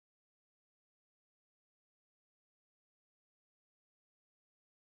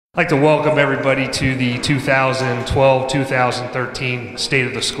I'd like to welcome everybody to the 2012-2013 State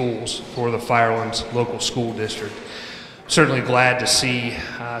of the Schools for the Firelands Local School District. Certainly glad to see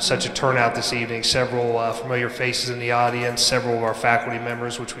such a turnout this evening. Several familiar faces in the audience, several of our faculty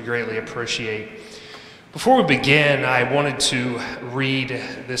members, which we greatly appreciate. Before we begin, I wanted to read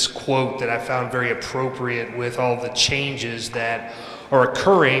this quote that I found very appropriate with all the changes that are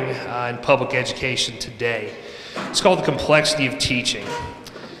occurring in public education today. It's called The Complexity of Teaching.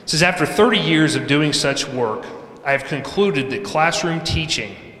 It says, after 30 years of doing such work, I have concluded that classroom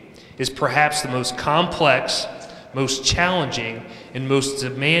teaching is perhaps the most complex, most challenging, and most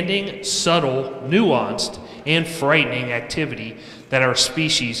demanding, subtle, nuanced, and frightening activity that our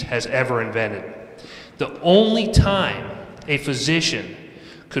species has ever invented. The only time a physician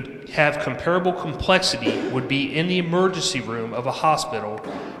could have comparable complexity would be in the emergency room of a hospital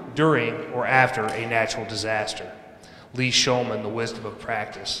during or after a natural disaster. Lee Shulman, The Wisdom of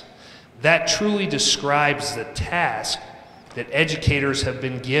Practice. That truly describes the task that educators have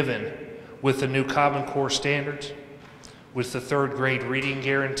been given with the new Common Core standards, with the third grade reading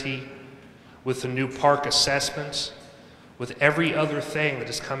guarantee, with the new PARCC assessments, with every other thing that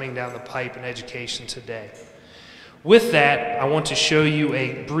is coming down the pipe in education today. With that, I want to show you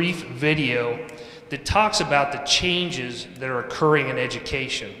a brief video that talks about the changes that are occurring in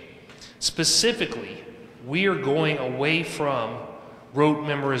education. Specifically, we are going away from rote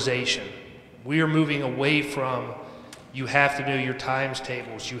memorization. We are moving away from you have to know your times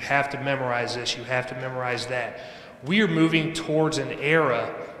tables, you have to memorize this, you have to memorize that. We are moving towards an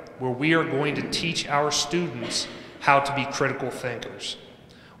era where we are going to teach our students how to be critical thinkers.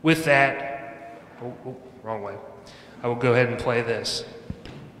 With that, wrong way. I will go ahead and play this.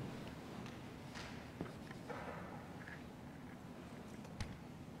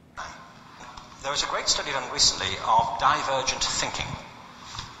 There was a great study done recently of divergent thinking.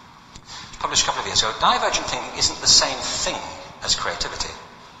 Published a couple of years ago. Divergent thinking isn't the same thing as creativity.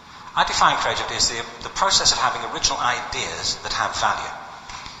 I define creativity as the process of having original ideas that have value.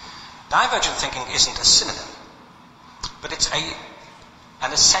 Divergent thinking isn't a synonym, but it's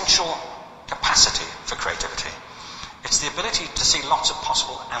an essential capacity for creativity. It's the ability to see lots of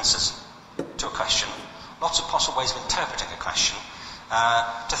possible answers to a question, lots of possible ways of interpreting a question,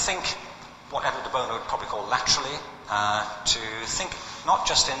 to think what Edward de Bono would probably call laterally, to think not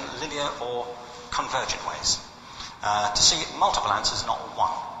just in linear or convergent ways, to see multiple answers, not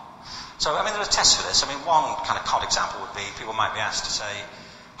one. So, I mean, there are tests for this. I mean, one kind of cod example would be, people might be asked to say,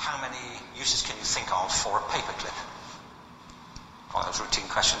 how many uses can you think of for a paperclip? One of those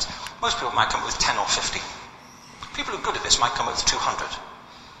routine questions. Most people might come up with 10 or 15. People who are good at this might come up with 200.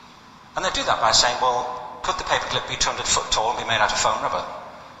 And they do that by saying, well, could the paperclip be 200 foot tall and be made out of foam rubber?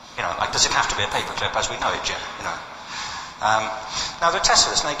 You know, like, does it have to be a paperclip as we know it, Jim? You know. Now, there are tests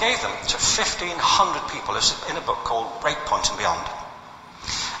for this, and they gave them to 1,500 people in a book called Breakpoint and Beyond.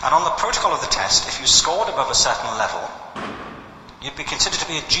 And on the protocol of the test, if you scored above a certain level, you'd be considered to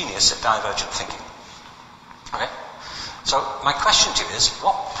be a genius at divergent thinking. Okay? So, my question to you is,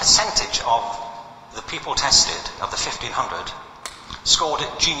 what percentage of the people tested, of the 1,500, scored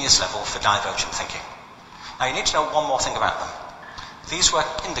at genius level for divergent thinking? Now, you need to know one more thing about them. These were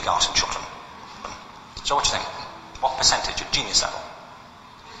kindergarten children. So what do you think? What percentage at genius level?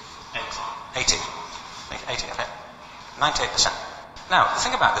 80. 80, okay. 98%. Now, the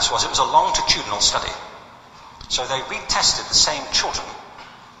thing about this was it was a longitudinal study. So they retested the same children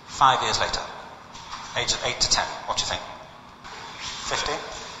 5 years later, ages of 8 to 10. What do you think? 50?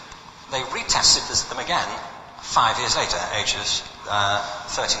 They retested them again 5 years later, ages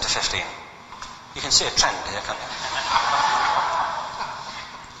 13 to 15. You can see a trend here, can't you?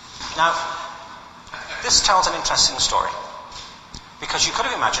 Now, this tells an interesting story, because you could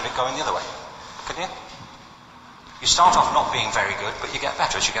have imagined it going the other way, couldn't you? You start off not being very good, but you get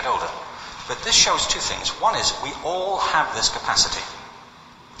better as you get older. But this shows two things. One is we all have this capacity,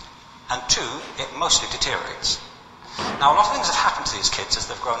 and two, it mostly deteriorates. Now, a lot of things have happened to these kids as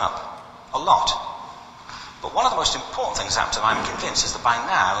they've grown up, a lot. But one of the most important things that happened to them, I'm convinced, is that by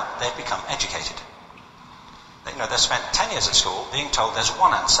now they've become educated. You know, they've spent 10 years at school being told there's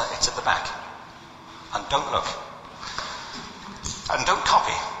one answer, it's at the back. And don't look. And don't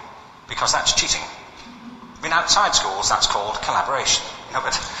copy, because that's cheating. I mean, outside schools, that's called collaboration. You know,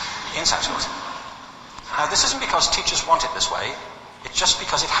 but inside schools. Now, this isn't because teachers want it this way, it's just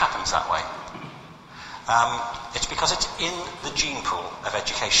because it happens that way. It's because it's in the gene pool of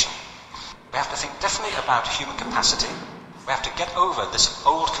education. We have to think differently about human capacity. We have to get over this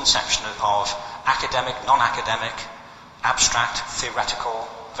old conception of academic, non-academic, abstract, theoretical,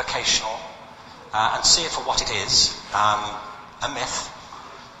 vocational, and see it for what it is, a myth,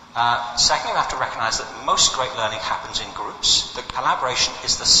 Secondly, we have to recognise that most great learning happens in groups, that collaboration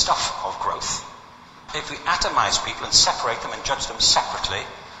is the stuff of growth. If we atomise people and separate them and judge them separately,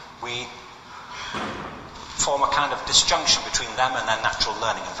 we form a kind of disjunction between them and their natural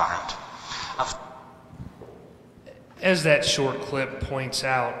learning environment. As that short clip points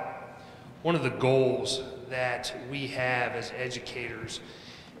out, one of the goals that we have as educators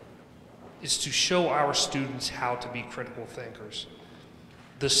is to show our students how to be critical thinkers.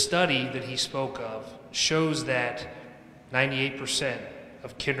 The study that he spoke of shows that 98%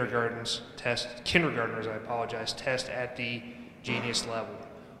 of kindergartners test at the genius level.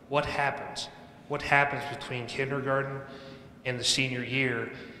 What happens? What happens between kindergarten and the senior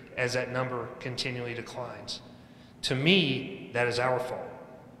year as that number continually declines? To me, that is our fault,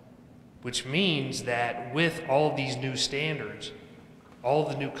 which means that with all of these new standards, all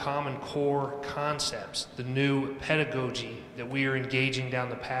of the new Common Core concepts, the new pedagogy that we are engaging down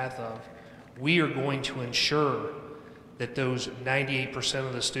the path of, we are going to ensure that those 98%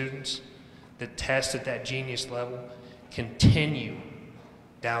 of the students that test at that genius level continue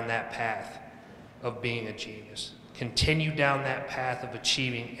down that path of being a genius, continue down that path of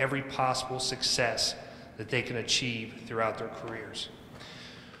achieving every possible success that they can achieve throughout their careers.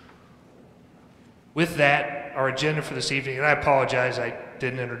 With that, our agenda for this evening, and I apologize, I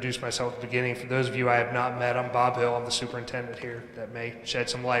didn't introduce myself at the beginning. For those of you I have not met, I'm Bob Hill, I'm the superintendent here. That may shed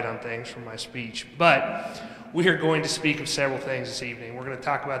some light on things from my speech. But we are going to speak of several things this evening. We're going to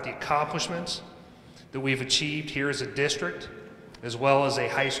talk about the accomplishments that we've achieved here as a district, as well as a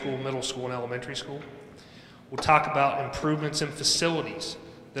high school, middle school, and elementary school. We'll talk about improvements in facilities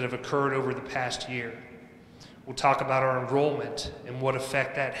that have occurred over the past year. We'll talk about our enrollment and what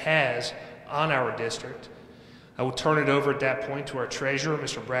effect that has on our district. I will turn it over at that point to our treasurer,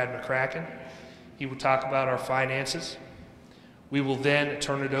 Mr. Brad McCracken. He will talk about our finances. We will then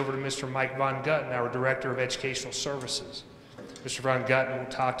turn it over to Mr. Mike Von Gutten, our Director of Educational Services. Mr. Von Gutten will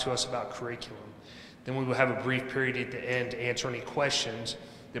talk to us about curriculum. Then we will have a brief period at the end to answer any questions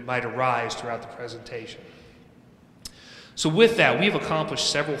that might arise throughout the presentation. So with that, we've accomplished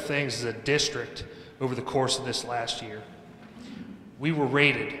several things as a district over the course of this last year. We were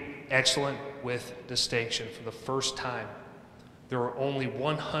rated excellent with distinction for the first time. There are only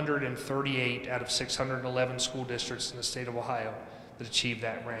 138 out of 611 school districts in the state of Ohio that achieved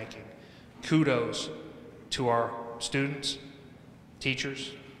that ranking. Kudos to our students,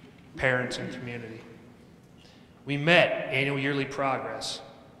 teachers, parents, and community. We met annual yearly progress.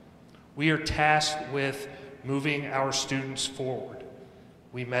 We are tasked with moving our students forward.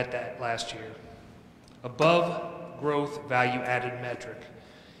 We met that last year. Above growth value-added metric.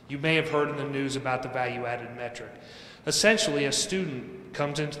 You may have heard in the news about the value-added metric. Essentially, a student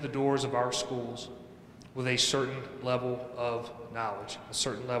comes into the doors of our schools with a certain level of knowledge, a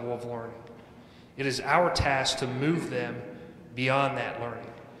certain level of learning. It is our task to move them beyond that learning.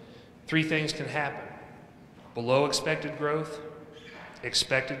 Three things can happen: below expected growth,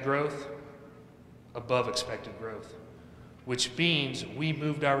 above expected growth, which means we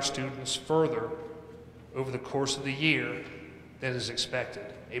moved our students further over the course of the year than is expected.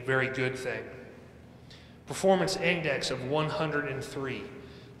 A very good thing. Performance index of 103.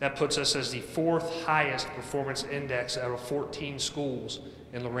 That puts us as the 4th highest performance index out of 14 schools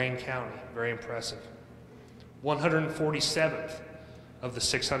in Lorain County. Very impressive. 147th of the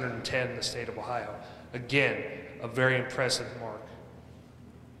 610 in the state of Ohio. Again, a very impressive mark.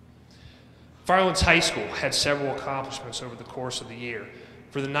 Firelands High School had several accomplishments over the course of the year.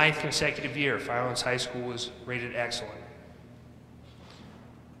 For the 9th consecutive year, Firelands High School was rated excellent.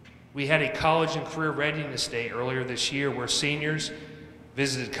 We had a college and career readiness day earlier this year where seniors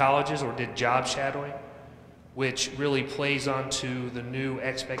visited colleges or did job shadowing, which really plays onto the new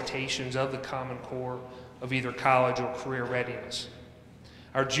expectations of the Common Core of either college or career readiness.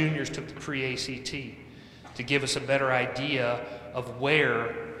 Our juniors took the pre-ACT to give us a better idea of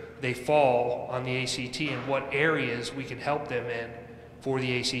where they fall on the ACT and what areas we can help them in for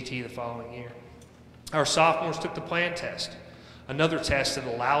the ACT the following year. Our sophomores took the plan test, another test that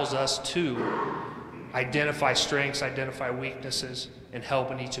allows us to identify strengths, identify weaknesses, and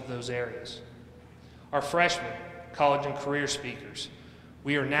help in each of those areas. Our freshmen, college and career speakers,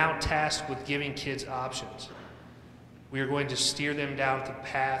 we are now tasked with giving kids options. We are going to steer them down the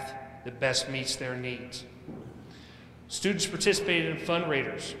path that best meets their needs. Students participated in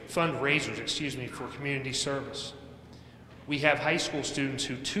fundraisers, for community service. We have high school students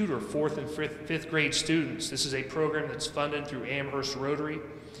who tutor 4th and 5th grade students. This is a program that's funded through Amherst Rotary,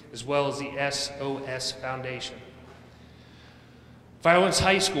 as well as the SOS Foundation. Firelands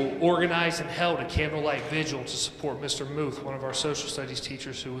High School organized and held a candlelight vigil to support Mr. Muth, one of our social studies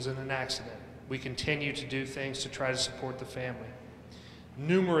teachers who was in an accident. We continue to do things to try to support the family.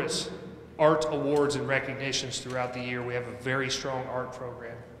 Numerous art awards and recognitions throughout the year. We have a very strong art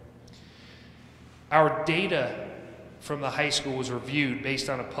program. Our data from the high school was reviewed based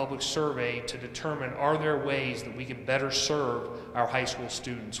on a public survey to determine, are there ways that we can better serve our high school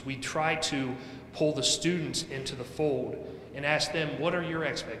students? We try to pull the students into the fold and ask them, what are your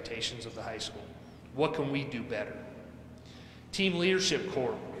expectations of the high school? What can we do better? Team Leadership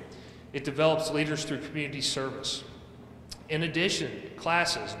Corps. It develops leaders through community service. In addition,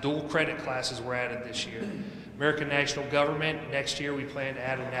 classes, dual credit classes were added this year. American National Government, next year we plan to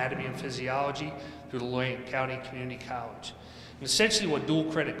add anatomy and physiology through the Lorraine County Community College. And essentially what dual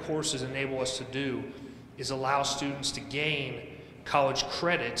credit courses enable us to do is allow students to gain college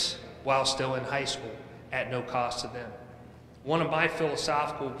credits while still in high school at no cost to them. One of my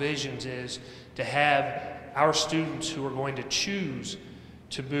philosophical visions is to have our students who are going to choose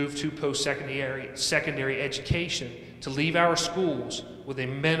to move to post-secondary education to leave our schools with a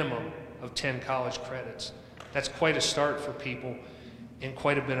minimum of 10 college credits. That's quite a start for people and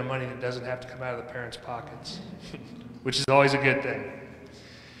quite a bit of money that doesn't have to come out of the parents' pockets, which is always a good thing.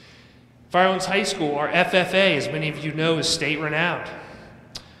 Firelands High School, our FFA, as many of you know, is state-renowned.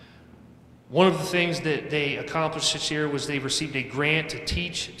 One of the things that they accomplished this year was they received a grant to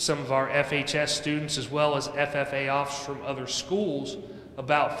teach some of our FHS students as well as FFA officers from other schools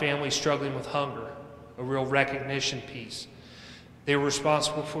about families struggling with hunger, a real recognition piece. They were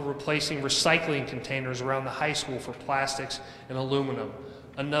responsible for replacing recycling containers around the high school for plastics and aluminum,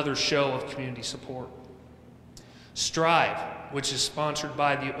 another show of community support. Strive, which is sponsored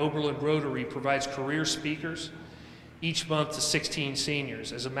by the Oberlin Rotary, provides career speakers each month to 16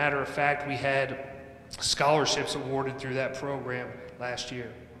 seniors. As a matter of fact, we had scholarships awarded through that program last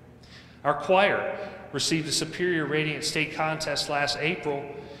year. Our choir received a superior rating at state contest last April,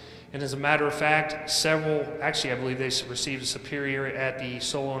 and as a matter of fact, actually I believe they received a superior at the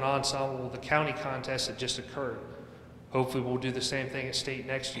solo and ensemble, the county contest that just occurred. Hopefully we'll do the same thing at state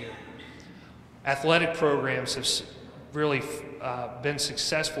next year. Athletic programs have really been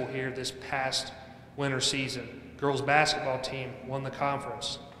successful here this past winter season. Girls basketball team won the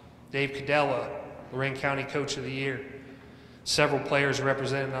conference. Dave Cadella, Lorraine County Coach of the Year. Several players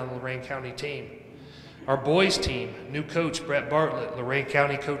represented on the Lorraine County team. Our boys team, new coach Brett Bartlett, Lorraine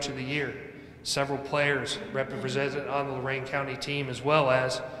County Coach of the Year. Several players represented on the Lorraine County team, as well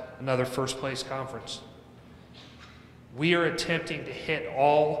as another first place conference. We are attempting to hit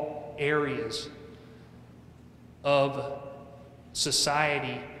all areas of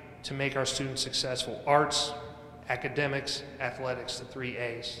society to make our students successful. Arts, academics, athletics, the 3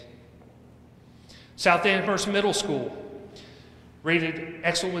 A's. South Amherst Middle School, rated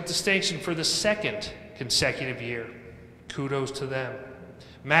excellent with distinction for the 2nd consecutive year. Kudos to them.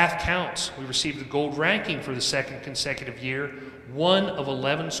 Math Counts, we received a gold ranking for the 2nd consecutive year, one of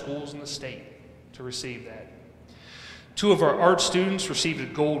 11 schools in the state to receive that. 2 of our art students received a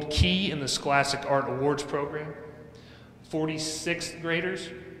gold key in the Scholastic Art Awards program. 46th graders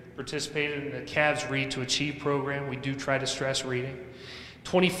participated in the CAVS Read to Achieve program. We do try to stress reading.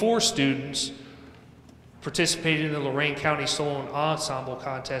 24 students participated in the Lorraine County Solo and Ensemble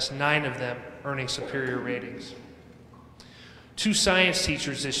contest, 9 of them earning superior ratings. 2 science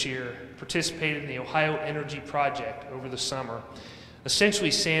teachers this year participated in the Ohio Energy Project over the summer.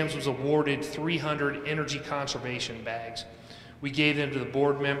 Essentially, SAMS was awarded 300 energy conservation bags. We gave them to the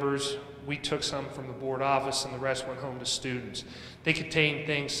board members. We took some from the board office and the rest went home to students. They contain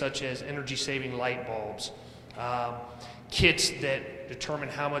things such as energy-saving light bulbs, kits that determine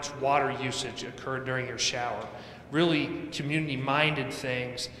how much water usage occurred during your shower, really community-minded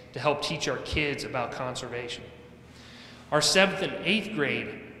things to help teach our kids about conservation. Our 7th and 8th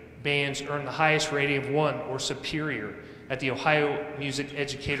grade bands earned the highest rating of 1 or superior at the Ohio Music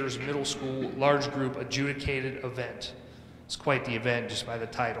Educators Middle School large group adjudicated event. It's quite the event just by the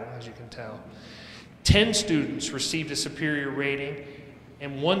title, as you can tell. 10 students received a superior rating,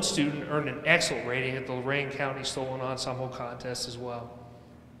 and 1 student earned an excellent rating at the Lorraine County Solo and Ensemble contest as well.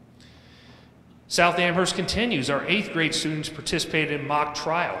 South Amherst continues. Our 8th grade students participated in mock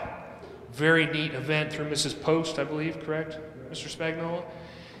trial. Very neat event through Mrs. Post, I believe, correct, Mr. Spagnola?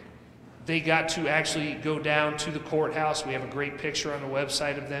 They got to actually go down to the courthouse. We have a great picture on the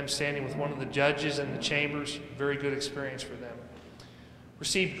website of them standing with one of the judges in the chambers. Very good experience for them.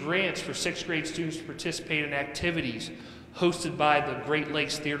 Received grants for 6th grade students to participate in activities hosted by the Great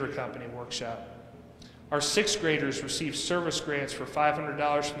Lakes Theater Company workshop. Our 6th graders received service grants for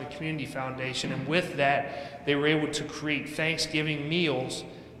 $500 from the Community Foundation, and with that, they were able to create Thanksgiving meals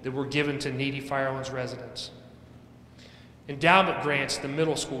that were given to needy Firelands residents. Endowment grants at the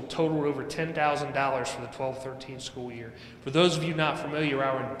middle school totaled over $10,000 for the 12-13 school year. For those of you not familiar,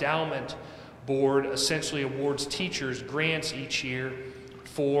 our endowment board essentially awards teachers grants each year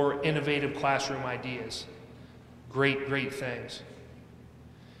for innovative classroom ideas. Great, great things.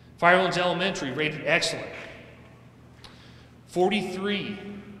 Firelands Elementary rated excellent. 43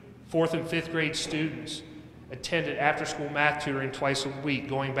 4th and 5th grade students attended after-school math tutoring twice a week,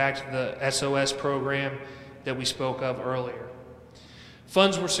 going back to the SOS program that we spoke of earlier.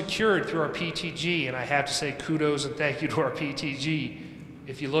 Funds were secured through our PTG, and I have to say kudos and thank you to our PTG.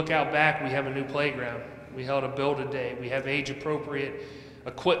 If you look out back, we have a new playground. We held a build-a-day. We have age-appropriate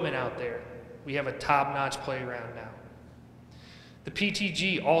equipment out there. We have a top-notch playground now. The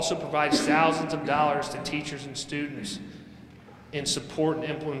PTG also provides thousands of dollars to teachers and students in support and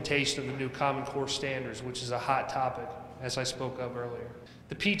implementation of the new Common Core standards, which is a hot topic, as I spoke of earlier.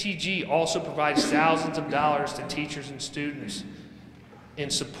 The PTG also provides thousands of dollars to teachers and students in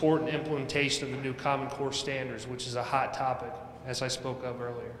support and implementation of the new Common Core standards, which is a hot topic, as I spoke of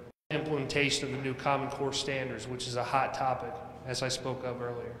earlier. Implementation of the new Common Core standards, which is a hot topic, as I spoke of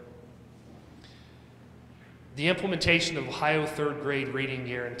earlier. The implementation of Ohio 3rd grade reading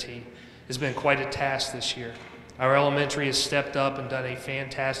guarantee has been quite a task this year. Our elementary has stepped up and done a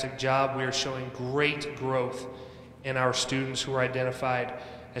fantastic job. We are showing great growth in our students who are identified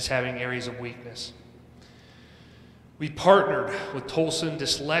as having areas of weakness. We partnered with Tolson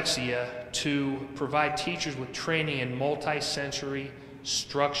Dyslexia to provide teachers with training in multi-sensory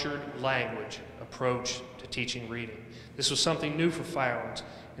structured language approach to teaching reading. This was something new for Firelands,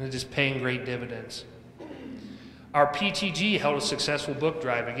 and it is paying great dividends. Our PTG held a successful book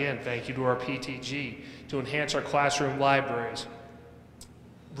drive, again, thank you to our PTG, to enhance our classroom libraries.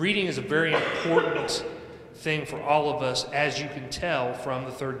 Reading is a very important thing for all of us, as you can tell from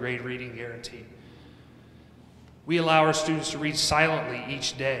the 3rd grade reading guarantee. We allow our students to read silently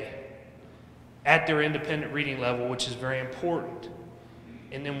each day at their independent reading level, which is very important.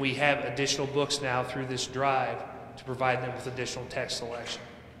 And then we have additional books now through this drive to provide them with additional text selection.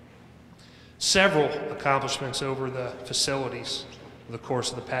 Several accomplishments over the facilities over the course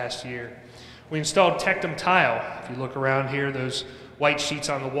of the past year. We installed Tectum tile. If you look around here, those white sheets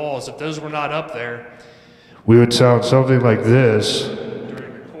on the walls, if those were not up there, we would sound something like this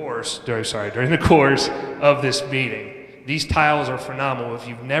during the course of this meeting. These tiles are phenomenal. If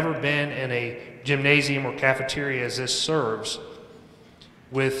you've never been in a gymnasium or cafeteria as this serves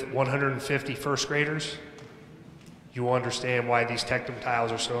with 150 first graders, you will understand why these Tectum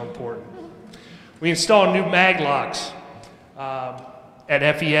tiles are so important. We installed new mag locks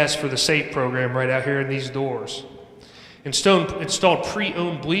at FES for the SAFE program right out here in these doors. Installed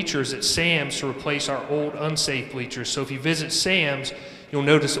pre-owned bleachers at Sam's to replace our old unsafe bleachers. So if you visit Sam's, you'll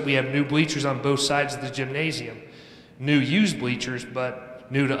notice that we have new bleachers on both sides of the gymnasium. New used bleachers,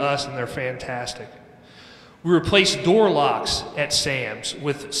 but new to us, and they're fantastic. We replaced door locks at Sam's.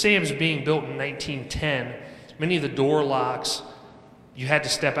 With Sam's being built in 1910, many of the door locks, you had to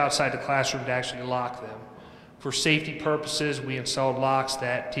step outside the classroom to actually lock them. For safety purposes, we installed locks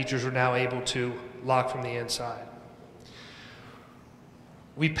that teachers are now able to lock from the inside.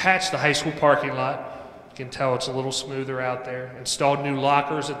 We patched the high school parking lot. You can tell it's a little smoother out there. Installed new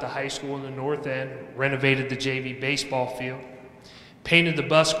lockers at the high school in the north end. Renovated the JV baseball field. Painted the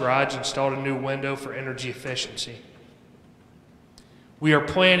bus garage. Installed a new window for energy efficiency. We are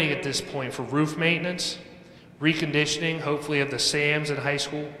planning at this point for roof maintenance, reconditioning, hopefully, of the Sam's and high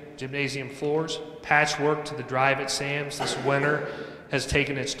school gymnasium floors. Patchwork to the drive at Sam's this winter has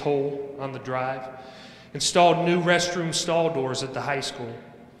taken its toll on the drive. Installed new restroom stall doors at the high school.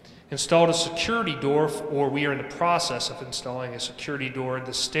 Installed a security door, or we are in the process of installing a security door in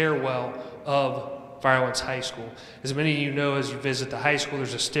the stairwell of Firelands High School. As many of you know, as you visit the high school,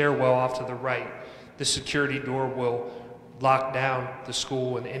 there's a stairwell off to the right. This security door will lock down the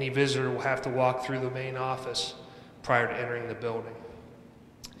school, and any visitor will have to walk through the main office prior to entering the building.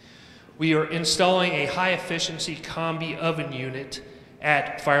 We are installing a high-efficiency combi oven unit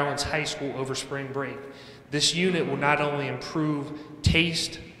at Firelands High School over spring break. This unit will not only improve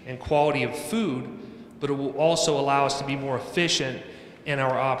taste and quality of food, but it will also allow us to be more efficient in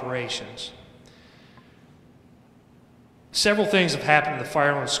our operations. Several things have happened in the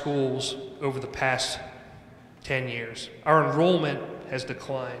Firelands schools over the past 10 years. Our enrollment has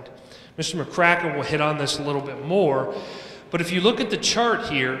declined. Mr. McCracken will hit on this a little bit more, but if you look at the chart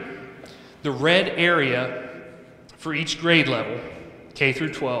here, the red area for each grade level, K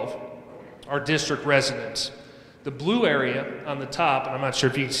through 12, are district residents. The blue area on the top, and I'm not sure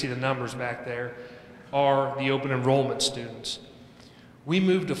if you can see the numbers back there, are the open enrollment students. We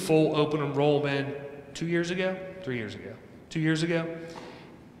moved to full open enrollment 2 years ago, 3 years ago, 2 years ago,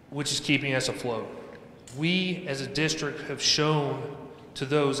 which is keeping us afloat. We as a district have shown to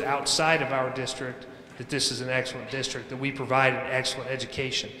those outside of our district that this is an excellent district, that we provide an excellent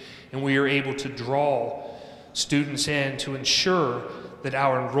education, and we are able to draw students in to ensure that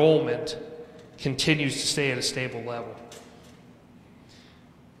our enrollment continues to stay at a stable level.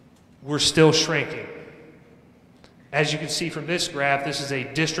 We're still shrinking. As you can see from this graph, this is a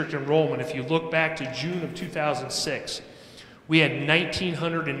district enrollment. If you look back to June of 2006, we had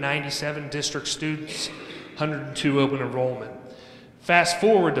 1,997 district students, 102 open enrollment. Fast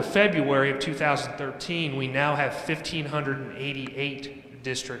forward to February of 2013, we now have 1,588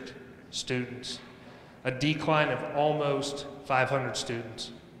 district students, a decline of almost 500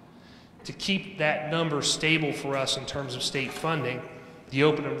 students. To keep that number stable for us in terms of state funding, the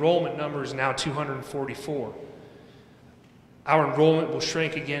open enrollment number is now 244. Our enrollment will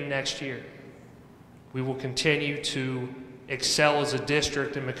shrink again next year. We will continue to excel as a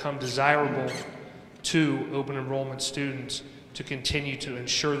district and become desirable to open enrollment students to continue to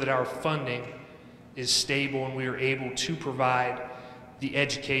ensure that our funding is stable and we are able to provide the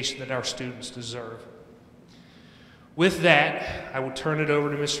education that our students deserve. With that, I will turn it over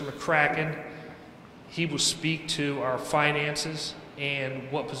to Mr. McCracken. He will speak to our finances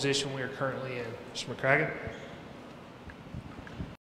and what position we are currently in. Mr. McCracken?